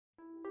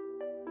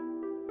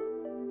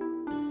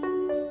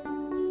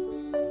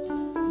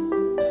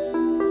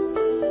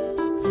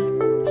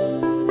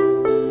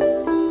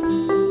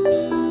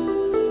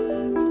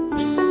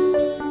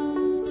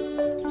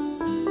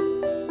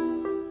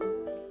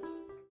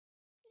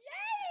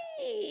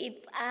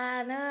It's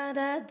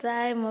another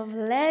time of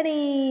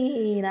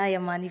learning. I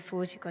am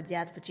Manifu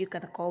Shikodiat, but you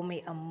can call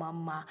me a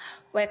mama.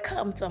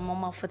 Welcome to a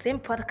Mama 14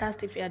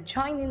 podcast. If you are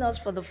joining us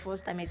for the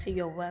first time, I say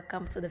you're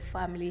welcome to the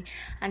family.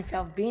 And if you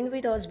have been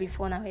with us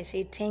before now, I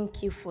say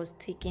thank you for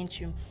sticking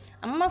through.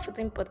 A Mama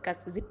 14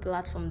 podcast is a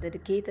platform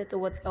dedicated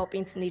towards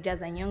helping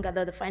teenagers and young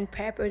adults find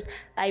purpose,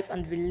 life,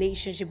 and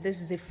relationship. This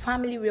is a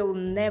family where we'll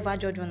never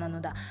judge one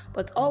another,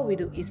 but all we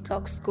do is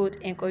talk, scold,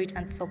 encourage,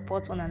 and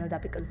support one another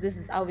because this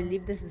is how we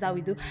live, this is how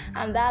we do,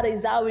 and that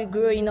is how we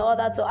grow in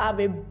order to have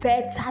a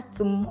better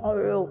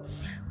tomorrow.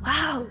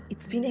 Wow,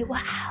 it's been a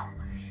while.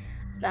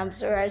 I'm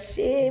so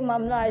ashamed.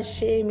 I'm not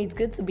ashamed. It's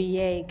good to be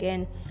here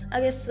again.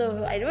 Okay,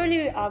 so I don't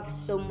really have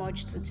so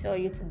much to tell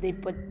you today,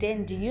 but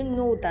then do you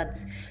know that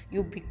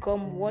you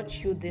become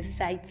what you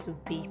decide to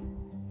be?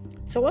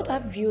 So what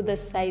have you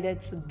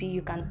decided to be?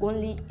 You can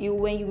only heal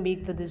when you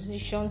make the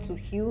decision to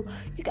heal.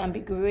 You can be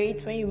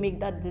great when you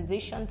make that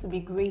decision to be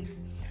great.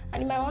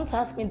 And you might want to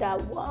ask me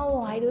that,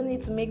 wow, I don't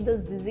need to make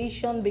this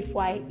decision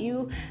before I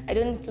heal. I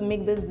don't need to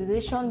make this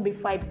decision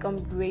before I become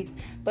great.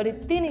 But the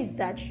thing is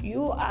that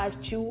you are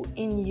still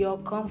in your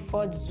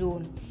comfort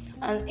zone.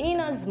 And in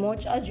as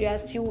much as you are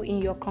still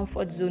in your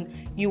comfort zone,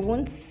 you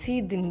won't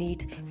see the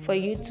need for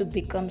you to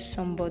become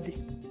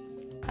somebody.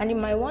 And you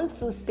might want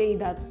to say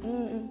that,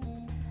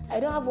 I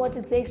don't have what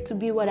it takes to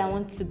be what I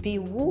want to be.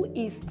 Who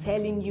is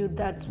telling you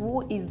that?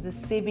 Who is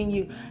deceiving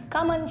you?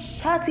 Come and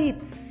shut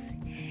it.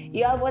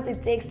 You have what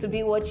it takes to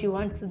be what you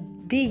want to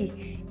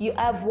be. You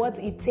have what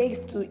it takes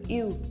to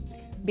heal,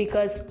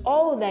 because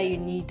all that you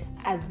need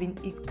has been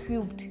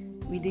equipped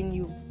within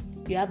you.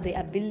 You have the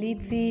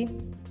ability.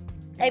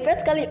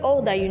 Practically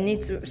all that you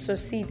need to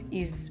succeed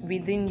is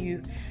within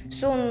you.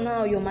 So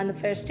now your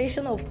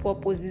manifestation of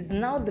purpose is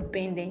now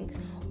dependent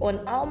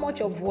on how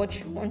much of what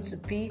you want to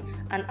be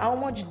and how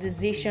much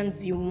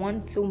decisions you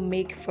want to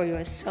make for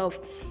yourself.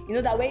 You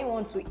know that when you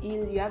want to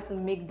heal, you have to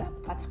make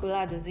that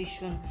particular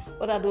decision.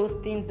 What are those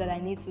things that I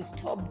need to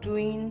stop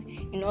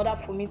doing in order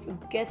for me to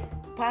get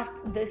past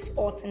this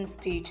autumn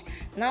stage?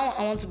 Now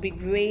I want to be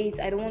great.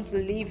 I don't want to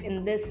live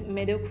in this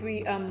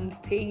mediocre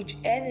stage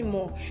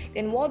anymore.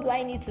 Then what do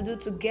I need to do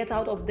to get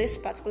out of this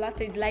particular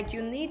stage? Like,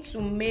 you need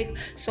to make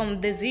some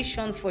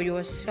decision for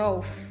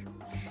yourself.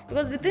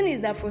 Because the thing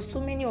is that for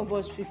so many of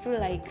us, we feel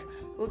like,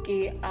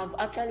 okay, I've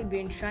actually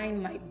been trying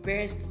my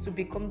best to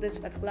become this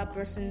particular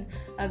person.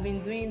 I've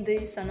been doing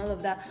this and all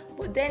of that.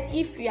 But then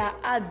if you are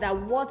asked that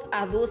what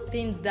are those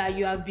things that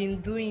you have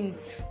been doing,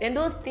 then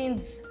those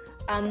things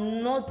are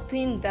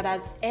nothing that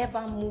has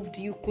ever moved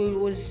you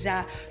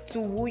closer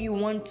to who you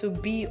want to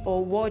be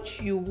or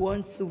what you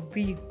want to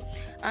be.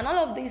 And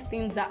all of these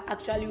things are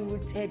actually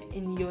rooted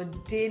in your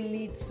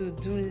daily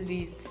to-do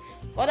list.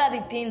 What are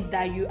the things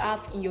that you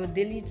have in your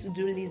daily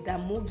to-do list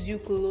that moves you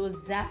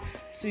closer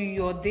to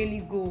your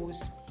daily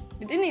goals?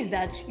 The thing is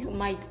that you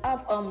might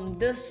have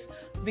this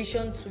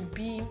vision to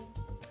be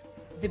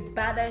the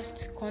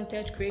baddest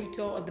content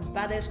creator or the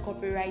baddest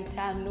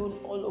copywriter known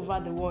all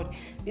over the world.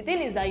 The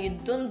thing is that you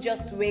don't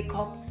just wake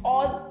up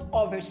all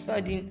of a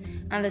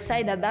sudden and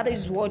decide that that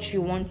is what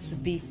you want to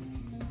be.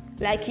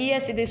 Like,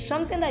 yes, it is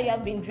something that you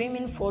have been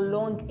dreaming for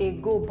long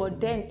ago,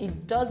 but then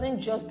it doesn't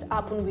just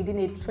happen within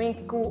a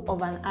twinkle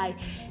of an eye.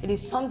 It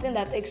is something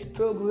that takes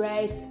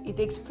progress, it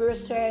takes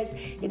process,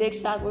 it takes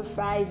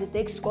sacrifice, it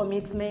takes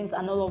commitment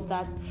and all of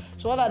that.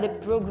 So what are the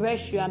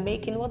progress you are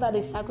making? What are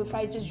the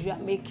sacrifices you are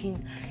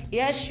making?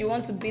 Yes, you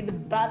want to be the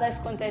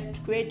baddest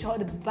content creator,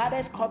 the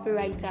baddest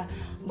copywriter,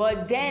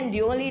 but then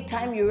the only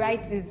time you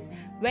write is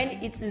when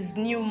it is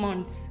new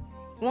month.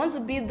 You want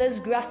to be this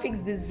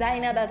graphics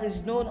designer that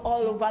is known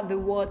all over the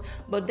world,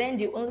 but then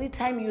the only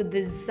time you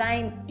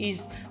design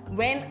is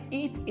when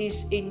it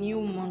is a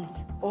new month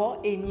or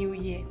a new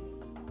year.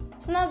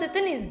 So now the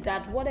thing is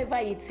that whatever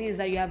it is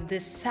that you have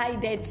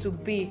decided to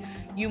be,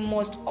 you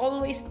must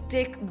always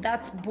take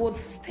that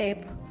both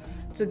step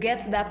to get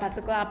to that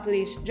particular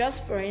place.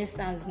 Just for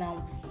instance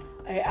now,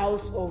 a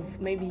house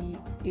of maybe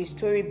a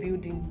story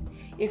building.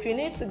 If you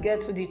need to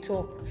get to the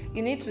top,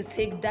 you need to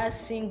take that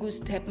single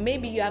step.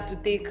 Maybe you have to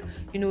take,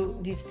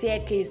 the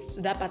staircase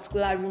to that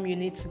particular room you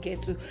need to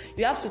get to.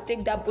 You have to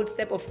take that bold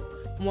step of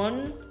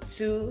 1,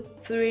 2,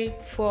 3,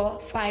 4,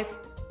 5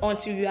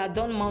 until you are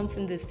done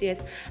mounting the stairs.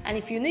 And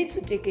if you need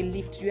to take a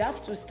lift, you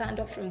have to stand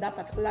up from that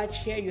particular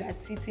chair you are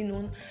sitting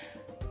on.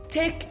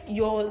 Take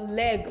your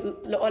leg,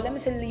 or let me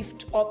say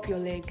lift up your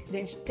leg,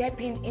 then step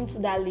into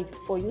that lift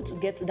for you to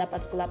get to that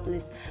particular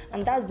place.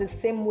 And that's the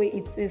same way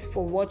it is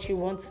for what you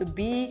want to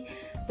be,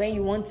 when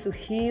you want to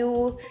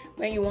heal,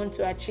 when you want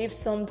to achieve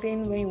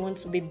something, when you want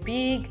to be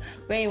big,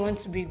 when you want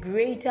to be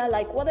greater,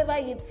 like whatever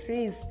it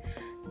is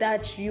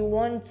that you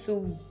want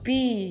to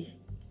be.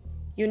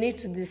 You need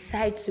to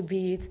decide to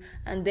be it,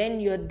 and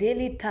then your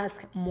daily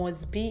task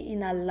must be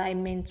in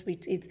alignment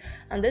with it.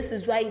 And this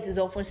is why it is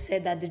often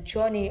said that the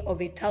journey of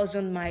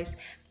 1,000 miles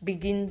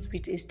begins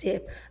with a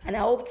step. And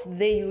I hope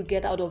today you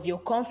get out of your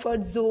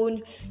comfort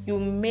zone, you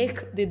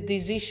make the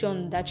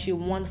decision that you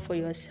want for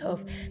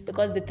yourself.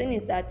 Because the thing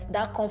is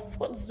that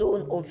comfort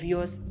zone of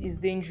yours is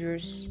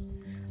dangerous.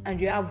 and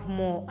you have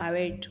more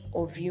ahead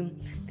of you.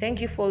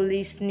 Thank you for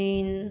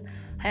listening.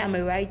 I am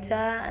a writer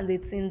and a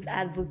teens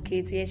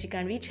advocate. Yes, you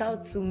can reach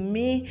out to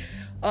me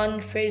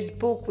on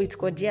Facebook with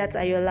Kodiat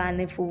Ayola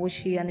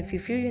Anefuwoshi. And if you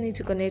feel you need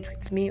to connect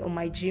with me on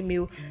my Gmail,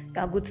 you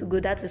are good to go.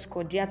 That is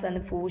Kodiat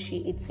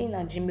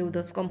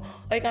Anefuwoshi18@gmail.com.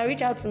 Or you can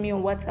reach out to me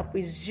on WhatsApp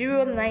with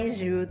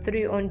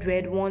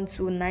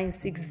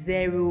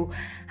 09030012960.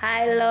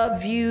 I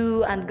love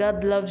you and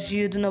God loves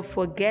you. Do not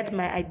forget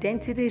my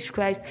identity is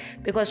Christ,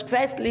 because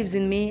Christ lives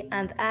in me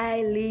and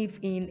I live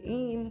in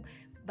Him.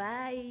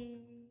 Bye.